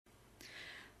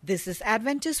This is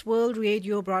Adventist World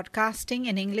Radio broadcasting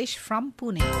in English from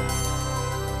Pune.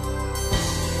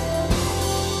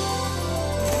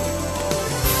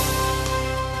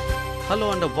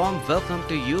 Hello and a warm welcome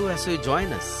to you as you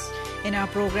join us. In our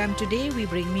program today, we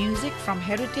bring music from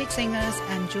heritage singers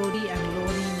and Jody and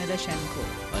Loni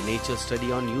Milashenko. A nature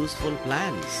study on useful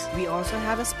plants. We also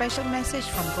have a special message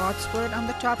from God's Word on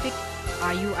the topic,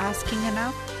 Are You Asking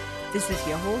Enough? This is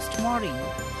your host, Maureen.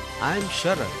 I'm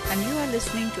Sharan. And you are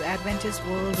listening to Adventist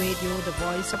World Radio, the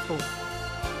voice of hope.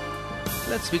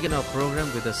 Let's begin our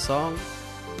program with a song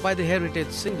by the heritage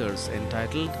singers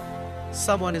entitled,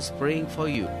 Someone is Praying for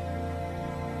You.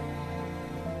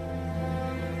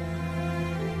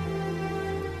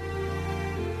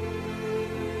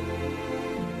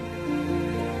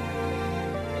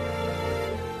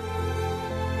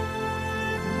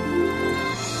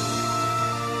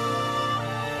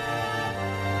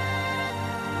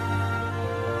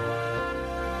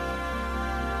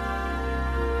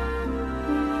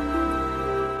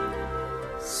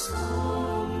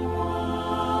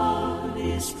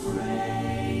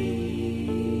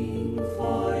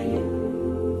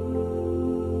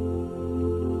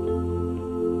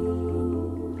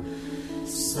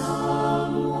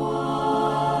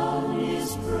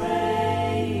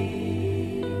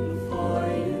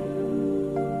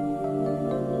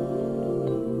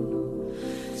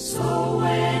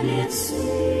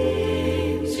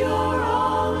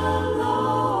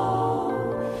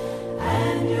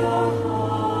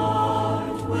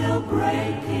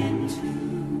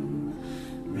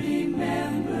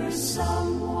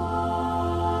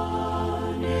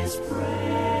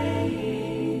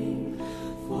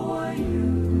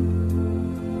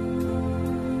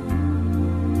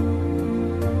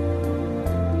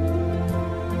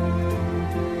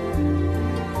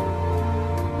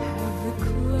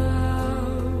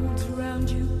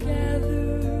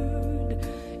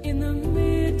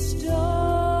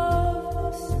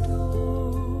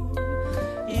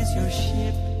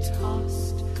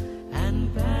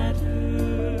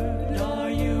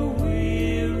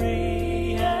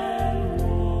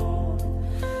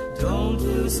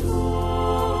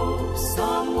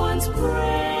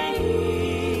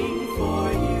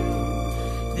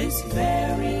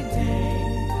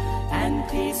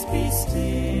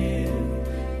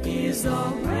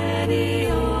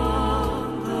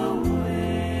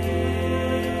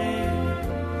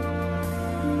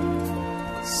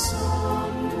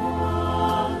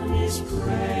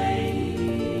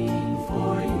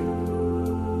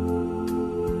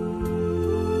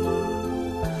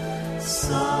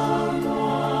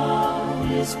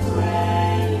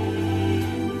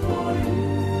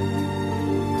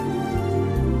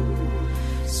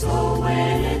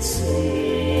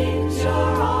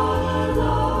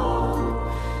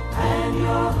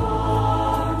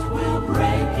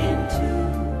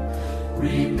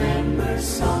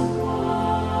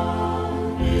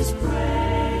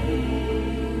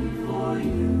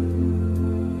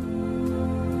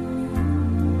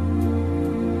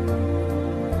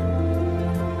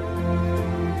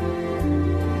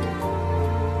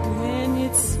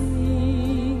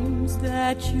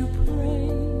 You pray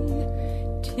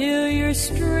till your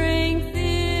strength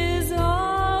is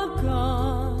all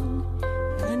gone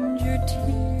and your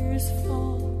tears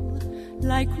fall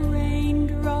like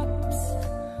raindrops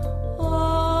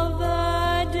all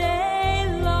the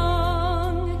day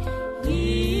long.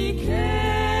 He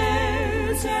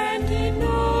cares and he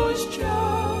knows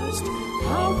just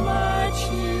how much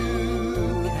you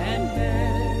can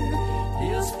bear.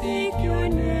 He'll speak your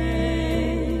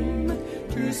name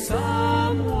to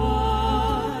someone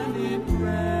in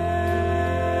prayer.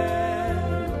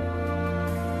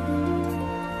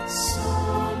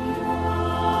 Someone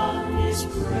is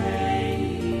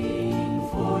praying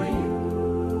for you.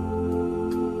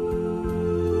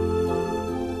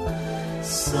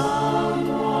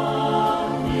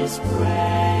 Someone is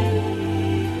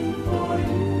praying for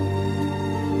you.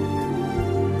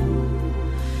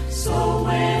 So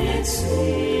when it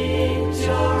seems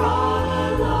you're all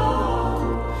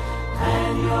alone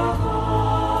and your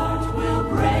heart will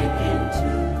break in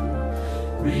two,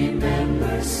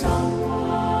 remember someone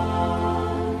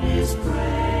is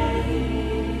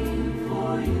praying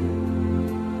for you.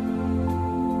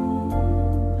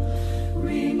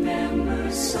 Remember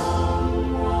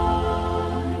someone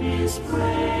is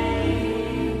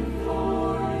praying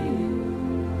for you.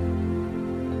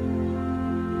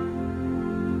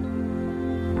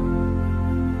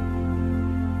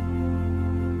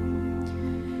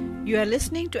 You are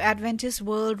listening to Adventist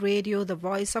World Radio, the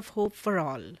voice of hope for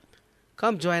all.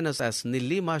 Come join us as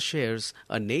Nilima shares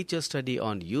a nature study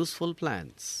on useful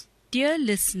plants. Dear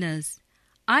listeners,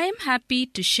 I am happy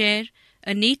to share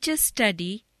a nature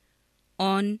study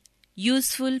on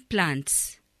useful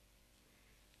plants.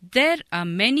 There are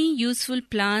many useful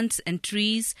plants and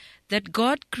trees that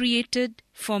God created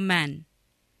for man.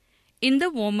 In the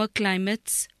warmer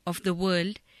climates of the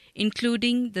world,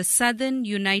 including the southern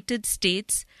United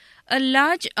States, a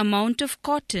large amount of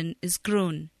cotton is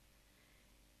grown.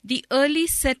 The early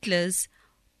settlers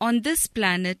on this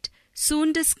planet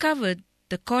soon discovered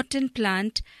the cotton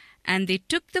plant, and they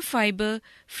took the fiber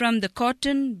from the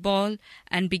cotton ball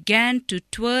and began to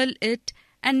twirl it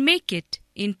and make it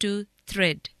into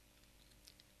thread.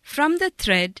 From the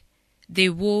thread, they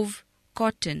wove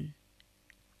cotton.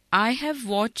 I have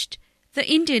watched the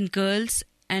Indian girls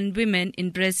and women in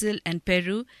Brazil and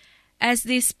Peru as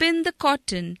they spin the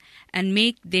cotton and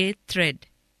make their thread.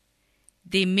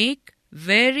 They make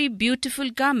very beautiful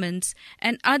garments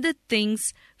and other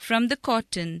things from the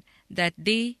cotton that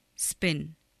they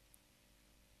spin.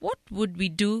 What would we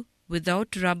do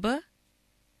without rubber?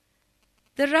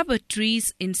 The rubber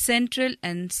trees in Central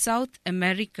and South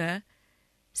America,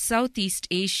 Southeast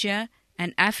Asia,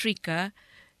 and Africa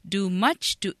do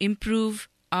much to improve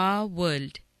our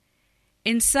world.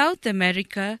 In South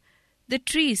America, the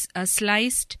trees are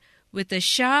sliced with a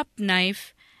sharp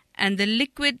knife and the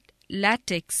liquid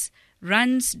latex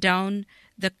runs down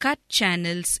the cut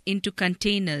channels into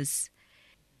containers.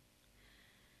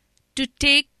 To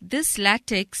take this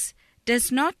latex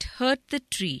does not hurt the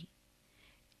tree.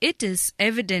 It is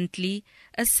evidently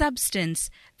a substance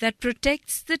that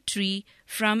protects the tree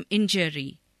from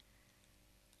injury.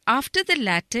 After the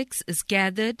latex is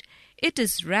gathered, it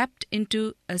is wrapped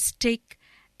into a stick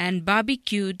and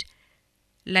barbecued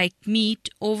like meat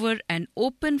over an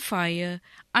open fire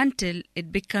until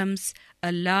it becomes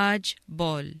a large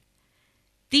ball.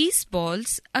 These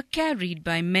balls are carried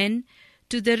by men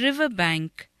to the river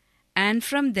bank, and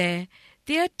from there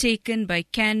they are taken by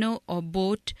canoe or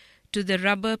boat to the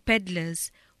rubber peddlers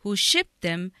who ship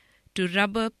them to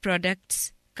rubber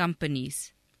products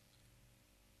companies.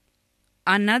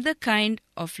 Another kind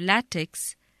of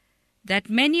latex that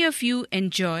many of you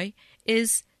enjoy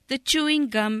is the chewing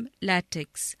gum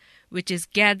latex, which is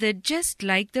gathered just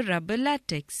like the rubber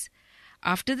latex.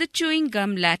 After the chewing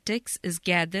gum latex is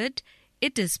gathered,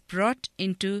 it is brought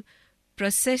into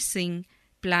processing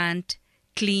plant,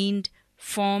 cleaned,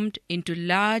 formed into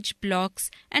large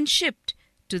blocks and shipped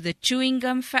to the chewing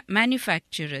gum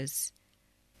manufacturers.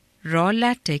 Raw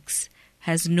latex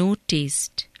has no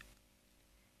taste.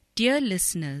 Dear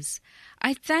listeners,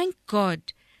 I thank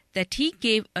God that He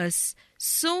gave us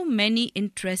so many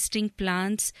interesting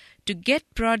plants to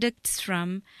get products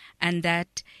from, and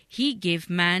that He gave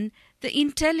man the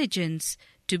intelligence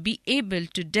to be able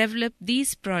to develop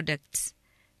these products.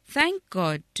 Thank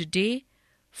God today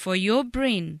for your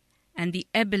brain and the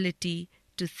ability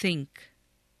to think.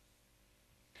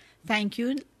 Thank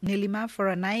you, Nilima, for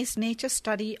a nice nature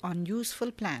study on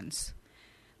useful plants.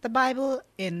 The Bible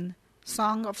in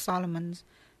Song of Solomon,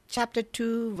 chapter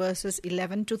 2, verses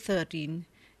 11 to 13,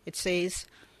 it says,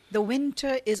 "The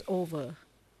winter is over,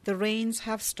 the rains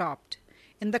have stopped.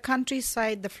 In the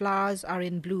countryside the flowers are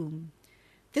in bloom.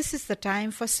 This is the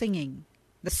time for singing.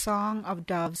 The song of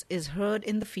doves is heard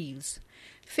in the fields.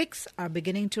 Figs are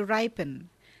beginning to ripen.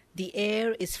 The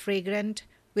air is fragrant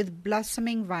with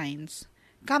blossoming vines.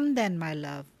 Come then, my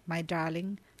love, my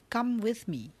darling, come with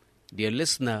me." Dear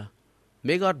listener,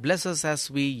 may God bless us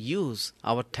as we use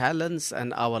our talents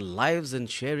and our lives in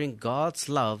sharing God's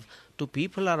love to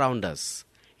people around us.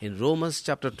 In Romans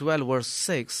chapter 12 verse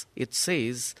 6, it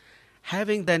says,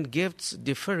 "Having then gifts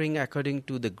differing according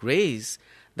to the grace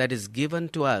that is given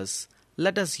to us,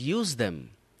 let us use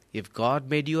them. If God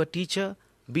made you a teacher,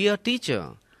 be a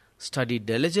teacher. Study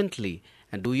diligently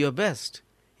and do your best.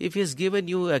 If He has given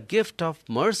you a gift of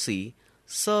mercy,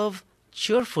 serve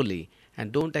cheerfully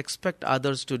and don't expect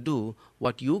others to do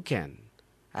what you can.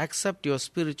 Accept your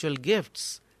spiritual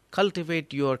gifts.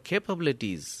 Cultivate your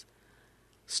capabilities.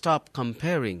 Stop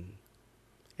comparing.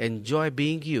 Enjoy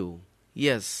being you.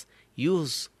 Yes,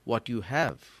 use what you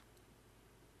have."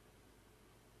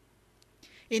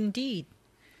 Indeed,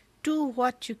 do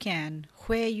what you can,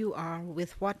 where you are,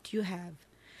 with what you have.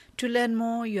 To learn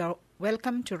more, you are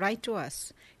welcome to write to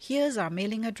us. Here's our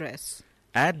mailing address.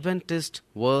 Adventist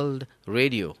World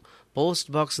Radio,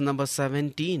 Post Box number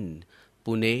 17,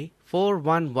 Pune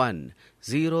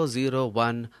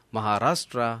 411001,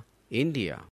 Maharashtra,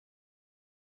 India.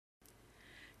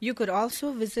 You could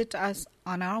also visit us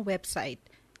on our website,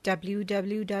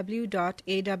 www.awr.org.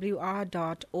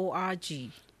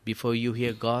 Before you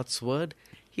hear God's Word,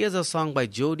 here's a song by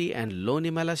Jody and Loni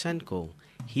Melashenko,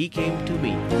 "He Came to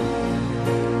Me."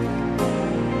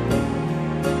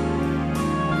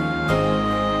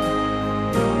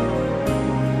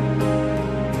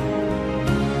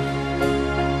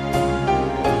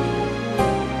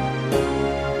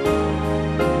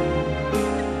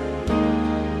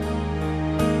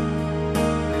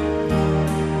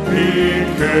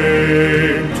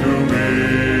 came to me.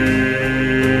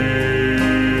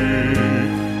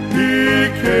 He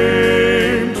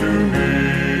came to me,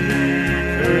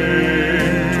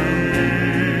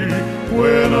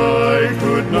 when I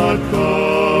could not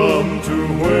come to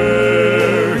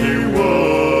where he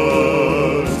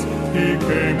was. He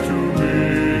came to me,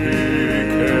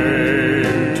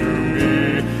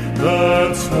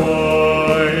 that's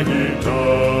why he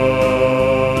died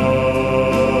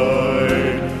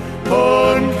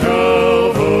on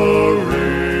Calvary,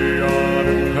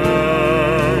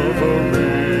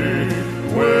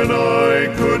 when I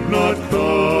could not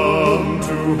come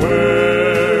to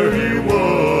where he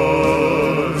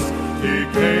was. He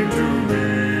came to me,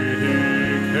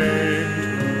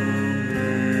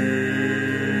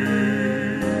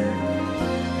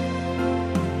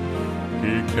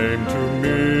 He came to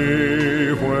me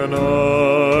when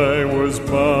I was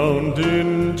bound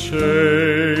in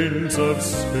chains of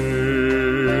sin.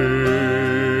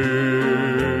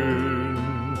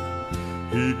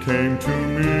 He came to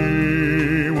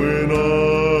me when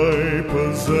I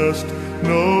possessed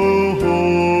no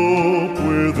hope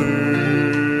within.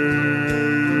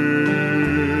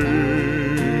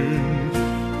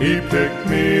 He picked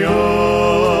me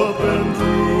up and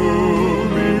drew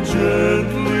me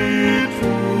gently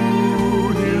to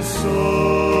his side.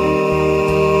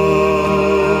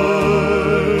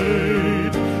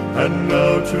 And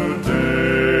now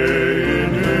today in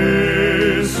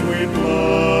his sweet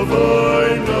love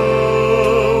I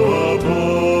know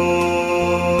abide.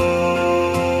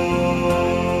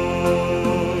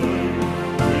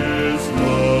 His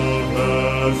love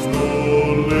has no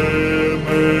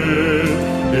limit,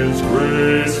 his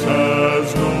grace has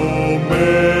no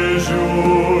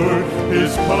measure,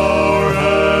 his power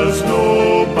has no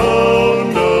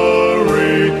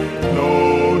boundary, no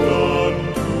none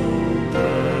to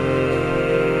end.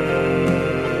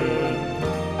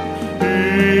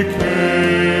 He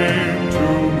came to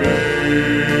me.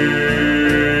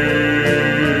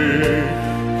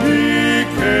 He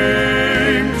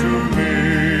came to me.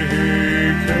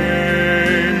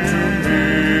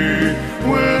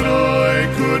 When I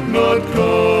could not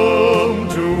come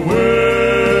to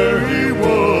where he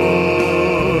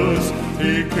was.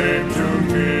 He came to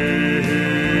me.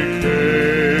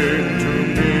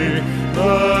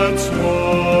 That's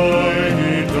why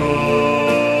he died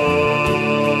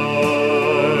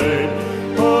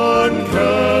on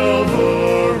Calvary,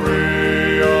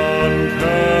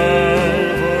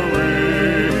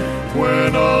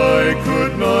 when I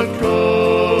could not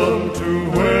come to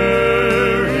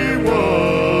where he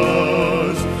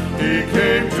was. He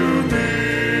came to me.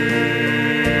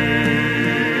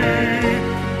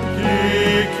 He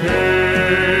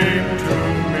came to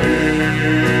me.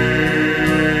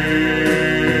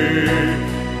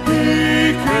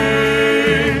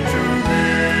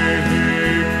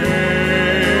 He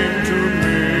came to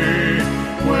me.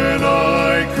 When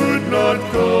I could not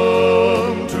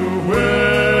come to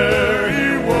where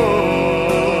he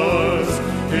was.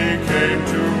 He came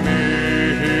to me.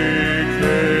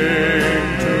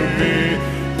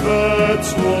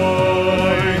 That's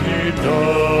why he died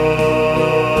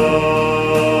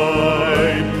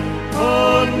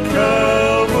on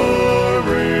Calvary,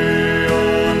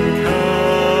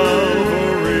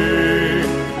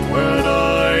 when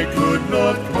I could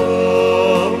not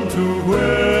come to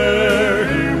where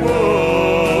he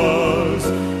was.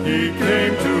 He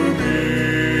came to me.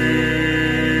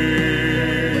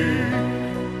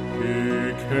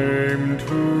 He came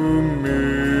to me.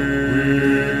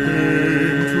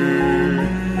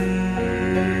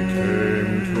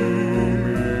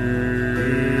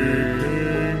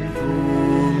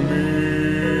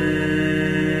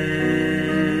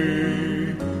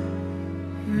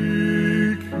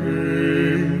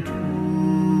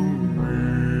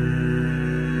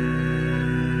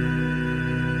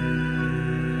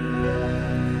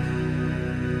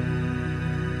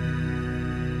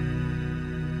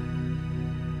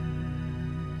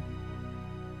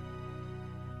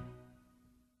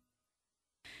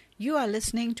 You are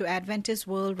listening to Adventist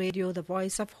World Radio, the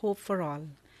voice of hope for all.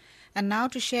 And now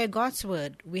to share God's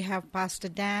Word, we have Pastor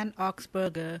Dan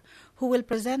Augsburger, who will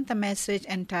present the message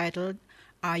entitled,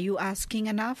 Are You Asking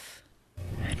Enough?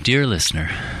 Dear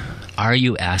listener, are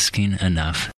you asking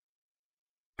enough?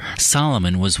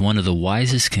 Solomon was one of the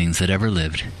wisest kings that ever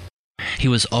lived. He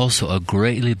was also a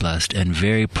greatly blessed and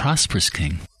very prosperous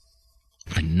king.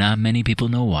 But not many people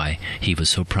know why he was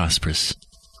so prosperous.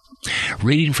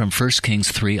 Reading from 1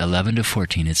 Kings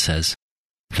 3:11-14, it says,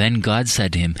 Then God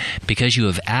said to him, Because you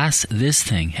have asked this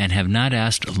thing, and have not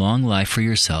asked long life for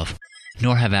yourself,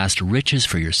 nor have asked riches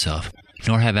for yourself,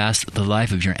 nor have asked the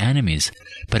life of your enemies,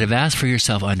 but have asked for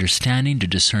yourself understanding to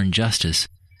discern justice.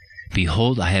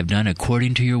 Behold, I have done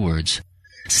according to your words.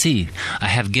 See, I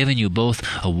have given you both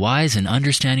a wise and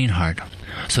understanding heart,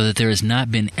 so that there has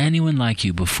not been anyone like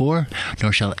you before,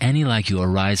 nor shall any like you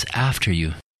arise after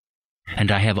you.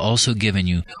 And I have also given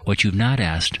you what you've not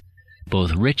asked,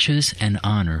 both riches and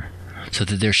honor, so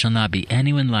that there shall not be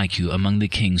anyone like you among the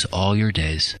kings all your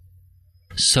days.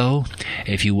 So,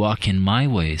 if you walk in my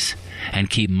ways, and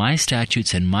keep my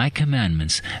statutes and my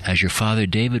commandments, as your father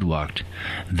David walked,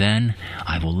 then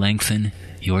I will lengthen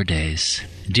your days.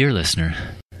 Dear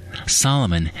listener,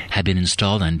 Solomon had been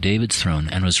installed on David's throne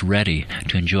and was ready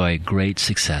to enjoy great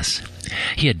success.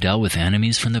 He had dealt with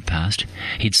enemies from the past.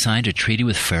 He'd signed a treaty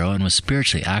with Pharaoh and was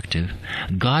spiritually active.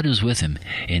 God was with him.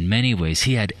 In many ways,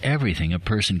 he had everything a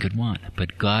person could want,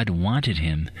 but God wanted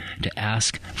him to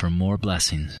ask for more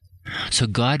blessings. So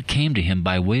God came to him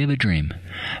by way of a dream.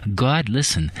 God,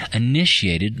 listen,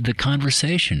 initiated the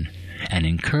conversation and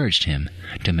encouraged him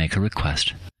to make a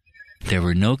request. There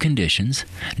were no conditions,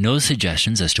 no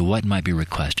suggestions as to what might be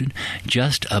requested,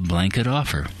 just a blanket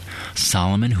offer.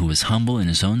 Solomon, who was humble in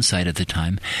his own sight at the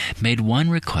time, made one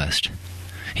request.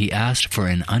 He asked for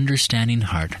an understanding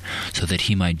heart so that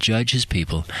he might judge his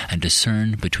people and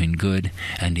discern between good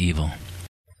and evil.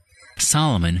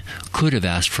 Solomon could have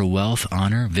asked for wealth,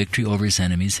 honor, victory over his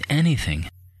enemies, anything,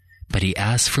 but he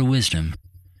asked for wisdom.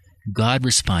 God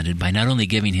responded by not only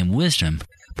giving him wisdom,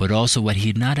 but also what he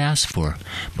had not asked for,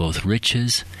 both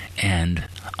riches and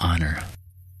honor.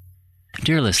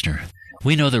 Dear listener,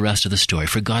 we know the rest of the story,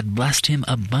 for God blessed him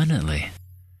abundantly.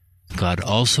 God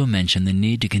also mentioned the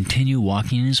need to continue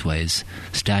walking in his ways,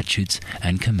 statutes,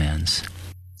 and commands.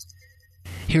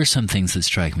 Here are some things that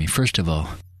strike me. First of all,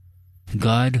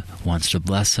 God wants to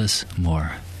bless us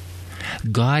more.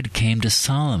 God came to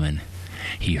Solomon.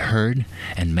 He heard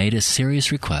and made a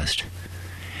serious request.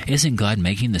 Isn't God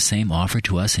making the same offer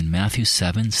to us in Matthew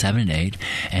 7, 7 and 8,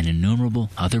 and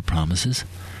innumerable other promises?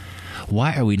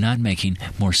 Why are we not making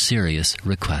more serious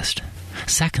requests?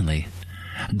 Secondly,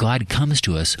 God comes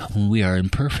to us when we are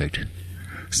imperfect.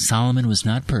 Solomon was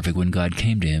not perfect when God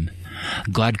came to him.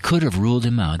 God could have ruled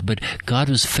him out, but God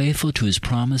was faithful to his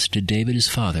promise to David his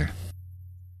father.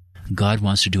 God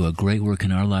wants to do a great work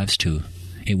in our lives too.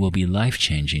 It will be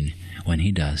life-changing when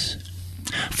he does.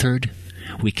 Third,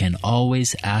 we can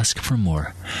always ask for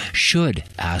more, should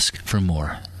ask for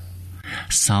more.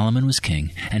 Solomon was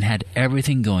king and had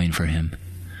everything going for him,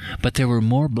 but there were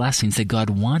more blessings that God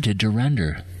wanted to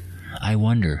render. I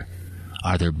wonder,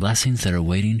 are there blessings that are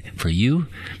waiting for you,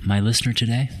 my listener,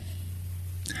 today?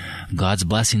 God's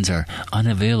blessings are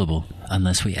unavailable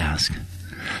unless we ask.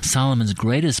 Solomon's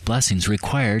greatest blessings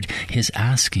required his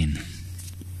asking.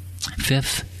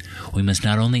 Fifth, we must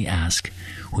not only ask,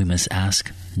 we must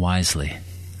ask wisely.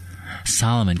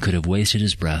 Solomon could have wasted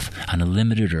his breath on a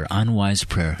limited or unwise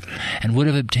prayer and would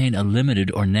have obtained a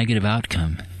limited or negative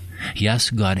outcome. Yes,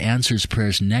 God answers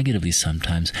prayers negatively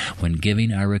sometimes when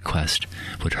giving our request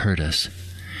would hurt us.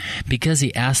 Because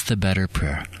he asked the better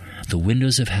prayer, the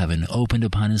windows of heaven opened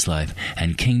upon his life,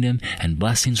 and kingdom and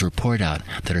blessings were poured out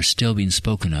that are still being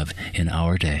spoken of in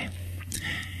our day.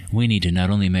 We need to not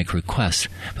only make requests,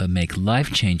 but make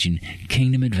life-changing,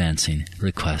 kingdom-advancing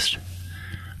requests.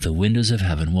 The windows of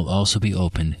heaven will also be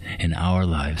opened in our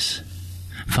lives.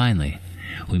 Finally,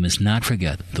 we must not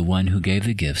forget the one who gave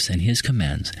the gifts and his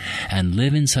commands, and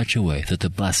live in such a way that the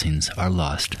blessings are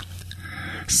lost.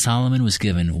 Solomon was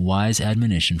given wise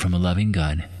admonition from a loving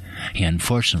God. He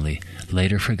unfortunately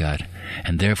later forgot,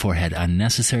 and therefore had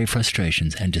unnecessary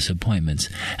frustrations and disappointments,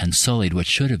 and sullied what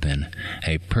should have been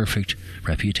a perfect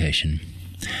reputation.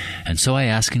 And so I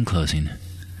ask in closing,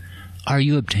 are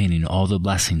you obtaining all the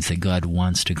blessings that God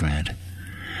wants to grant?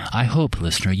 I hope,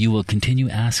 listener, you will continue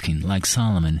asking like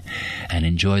Solomon and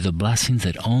enjoy the blessings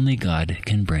that only God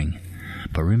can bring.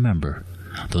 But remember,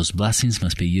 those blessings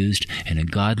must be used in a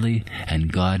godly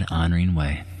and God-honoring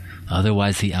way.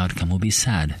 Otherwise, the outcome will be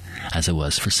sad, as it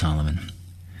was for Solomon.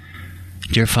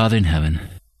 Dear Father in heaven,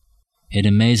 it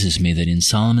amazes me that in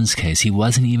Solomon's case, he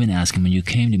wasn't even asking when you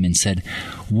came to him and said,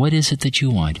 "What is it that you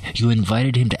want?" You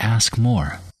invited him to ask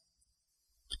more.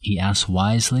 He asked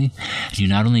wisely, and you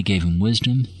not only gave him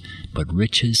wisdom, but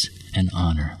riches and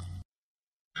honor.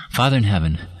 Father in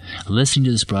heaven, listening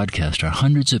to this broadcast are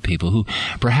hundreds of people who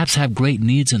perhaps have great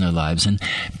needs in their lives and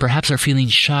perhaps are feeling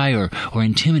shy or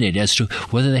intimidated as to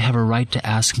whether they have a right to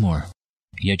ask more.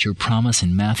 Yet your promise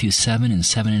in Matthew 7 and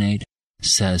 7 and 8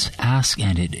 says, "Ask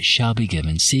and it shall be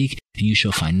given. Seek and you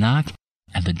shall find. Knock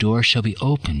and the door shall be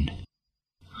opened."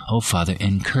 Oh, Father,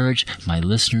 encourage my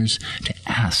listeners to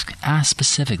ask. Ask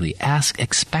specifically. Ask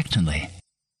expectantly.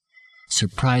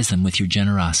 Surprise them with your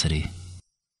generosity.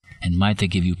 And might they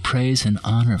give you praise and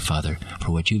honor, Father,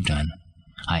 for what you've done.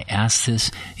 I ask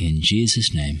this in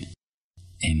Jesus' name.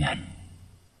 Amen.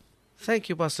 Thank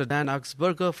you, Pastor Dan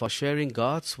Augsburger, for sharing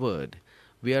God's Word.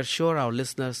 We are sure our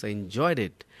listeners enjoyed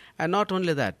it, and not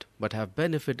only that, but have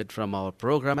benefited from our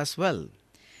program as well.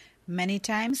 Many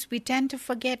times we tend to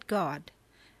forget God.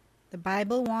 The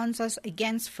Bible warns us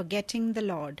against forgetting the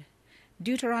Lord.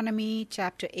 Deuteronomy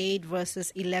chapter 8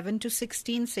 verses 11 to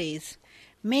 16 says,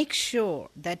 "Make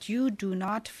sure that you do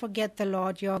not forget the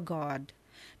Lord your God.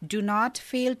 Do not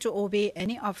fail to obey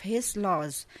any of His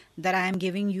laws that I am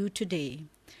giving you today.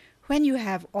 When you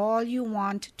have all you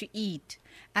want to eat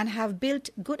and have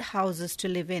built good houses to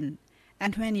live in,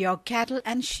 and when your cattle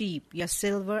and sheep, your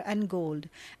silver and gold,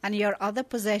 and your other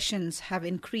possessions have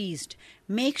increased,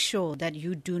 make sure that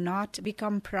you do not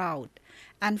become proud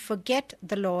and forget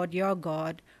the Lord your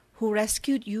God, who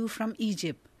rescued you from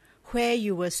Egypt, where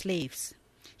you were slaves.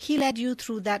 He led you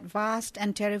through that vast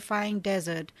and terrifying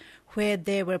desert where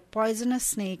there were poisonous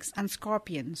snakes and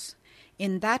scorpions.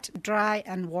 In that dry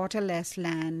and waterless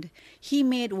land, He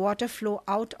made water flow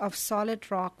out of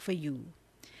solid rock for you.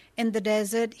 In the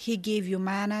desert, He gave you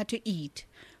manna to eat,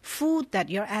 food that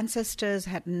your ancestors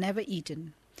had never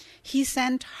eaten. He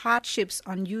sent hardships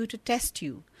on you to test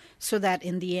you, so that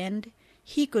in the end,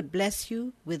 He could bless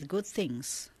you with good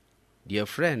things." Dear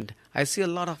friend, I see a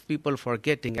lot of people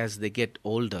forgetting as they get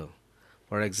older.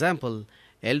 For example,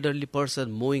 elderly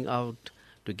person moving out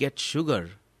to get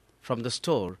sugar from the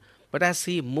store, but as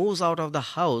he moves out of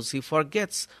the house, he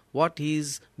forgets what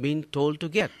he's been told to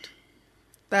get.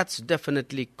 That's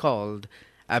definitely called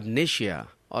amnesia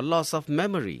or loss of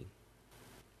memory.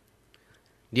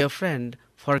 Dear friend,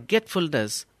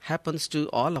 forgetfulness happens to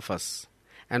all of us.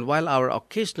 And while our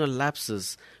occasional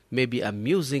lapses may be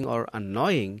amusing or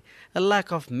annoying, a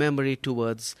lack of memory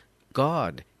towards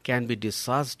God can be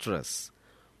disastrous.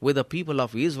 With the people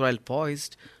of Israel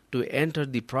poised to enter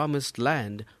the promised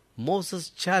land, Moses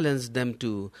challenged them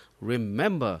to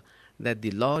remember that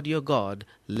the Lord your God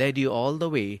led you all the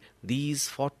way these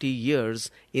 40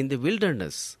 years in the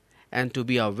wilderness, and to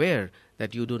be aware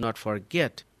that you do not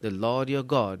forget the Lord your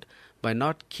God by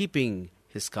not keeping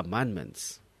His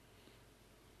commandments.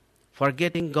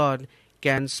 Forgetting God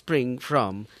can spring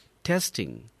from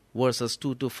testing. Verses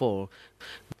 2 to 4.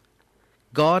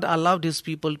 God allowed His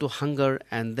people to hunger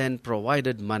and then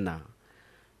provided manna.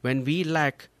 When we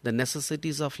lack the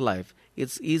necessities of life,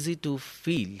 it's easy to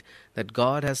feel that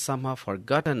God has somehow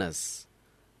forgotten us.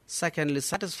 Secondly,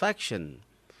 satisfaction.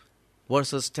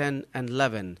 Verses 10 and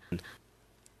 11.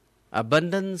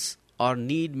 Abundance or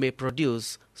need may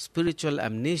produce spiritual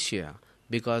amnesia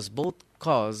because both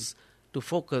cause to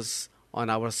focus on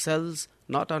ourselves,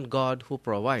 not on God who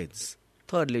provides.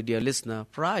 Thirdly, dear listener,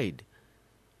 pride.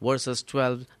 Verses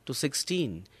 12 to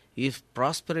 16. If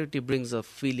prosperity brings a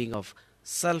feeling of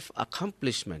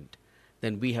self-accomplishment,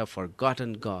 then we have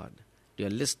forgotten God. Dear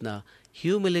listener,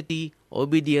 humility,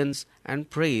 obedience, and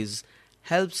praise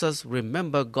helps us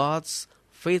remember God's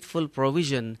faithful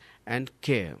provision and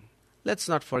care. Let's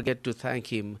not forget to thank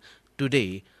Him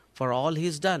today for all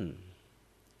He's done.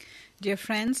 Dear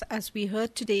friends, as we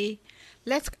heard today,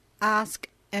 let's ask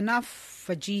enough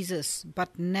for Jesus,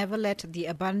 but never let the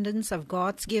abundance of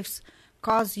God's gifts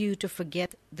cause you to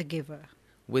forget the giver.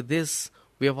 With this,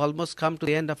 we have almost come to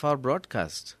the end of our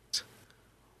broadcast.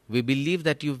 We believe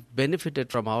that you've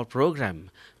benefited from our program.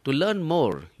 To learn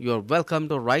more, you are welcome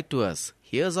to write to us.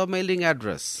 Here's our mailing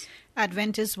address.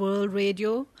 Adventist World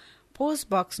Radio, Post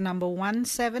Box number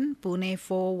 17, Pune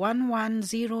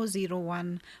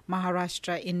 411001,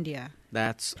 Maharashtra, India.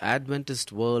 That's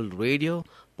Adventist World Radio,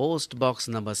 Post Box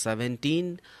number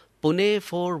 17, Pune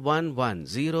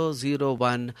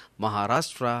 411001,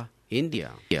 Maharashtra,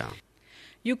 India.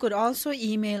 You could also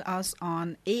email us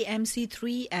on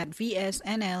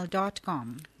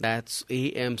amc3@vsnl.com. That's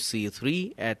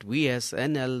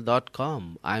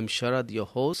amc3@vsnl.com. I'm Sharad, your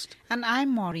host. And I'm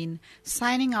Maureen,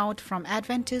 signing out from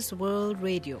Adventist World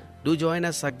Radio. Do join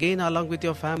us again along with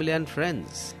your family and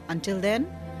friends. Until then,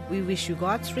 we wish you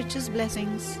God's richest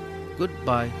blessings.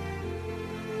 Goodbye.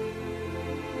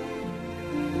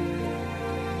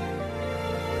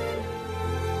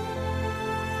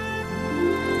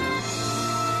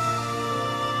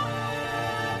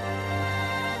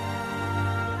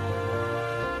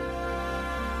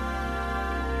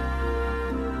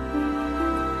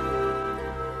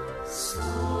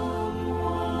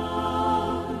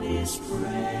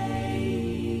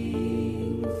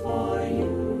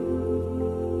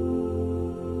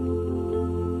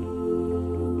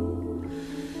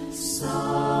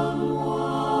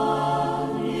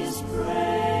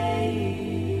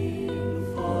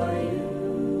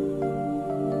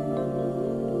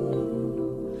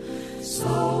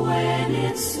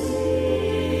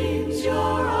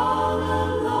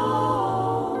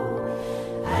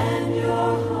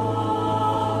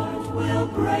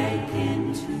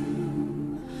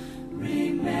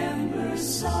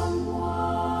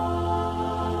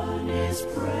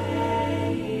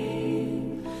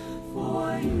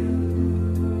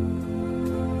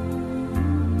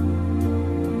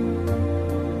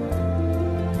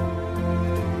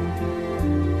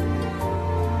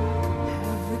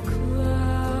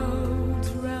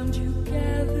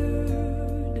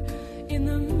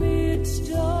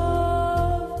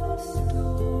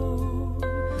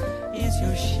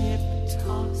 your ship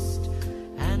tossed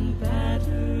and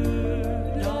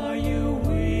battered? Are you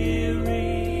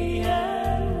weary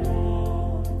and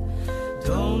worn?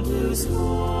 Don't lose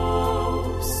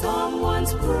hope,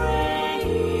 someone's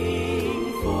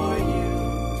praying for you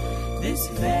this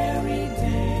very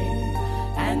day,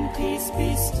 and peace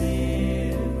be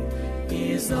still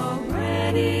is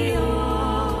already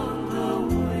on the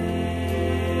way.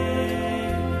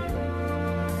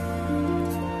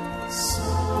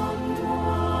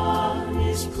 Someone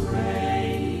is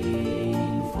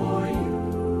praying for you.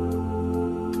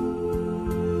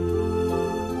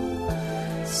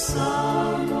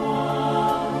 Someone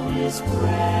is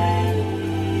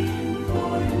praying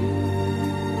for you.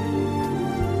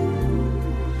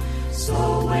 So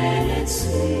when it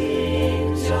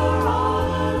seems you're all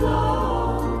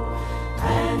alone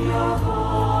and your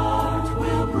heart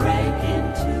will break in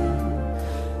two,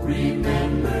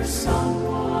 remember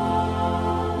someone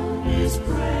is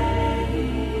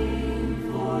praying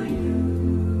for you.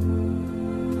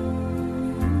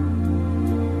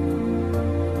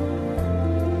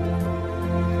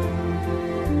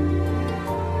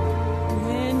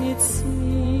 When it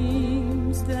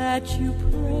seems that you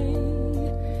pray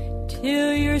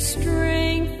till your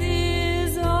strength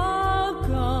is all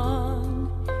gone,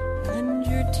 and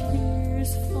your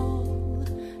tears fall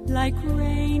like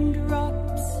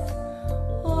raindrops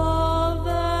all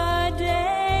the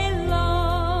day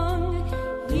long.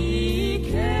 He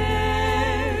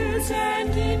cares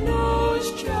and he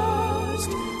knows just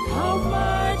how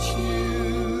much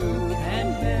you can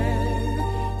bear.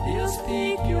 He'll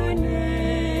speak your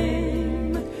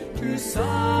name to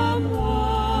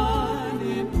someone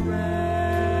in prayer.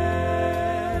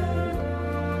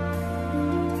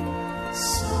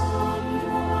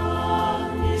 Someone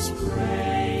is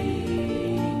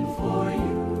praying for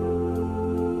you.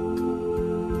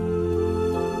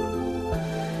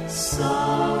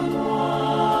 Someone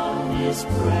is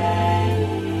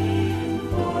praying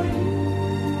for you.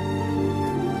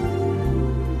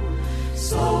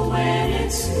 So when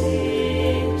it seems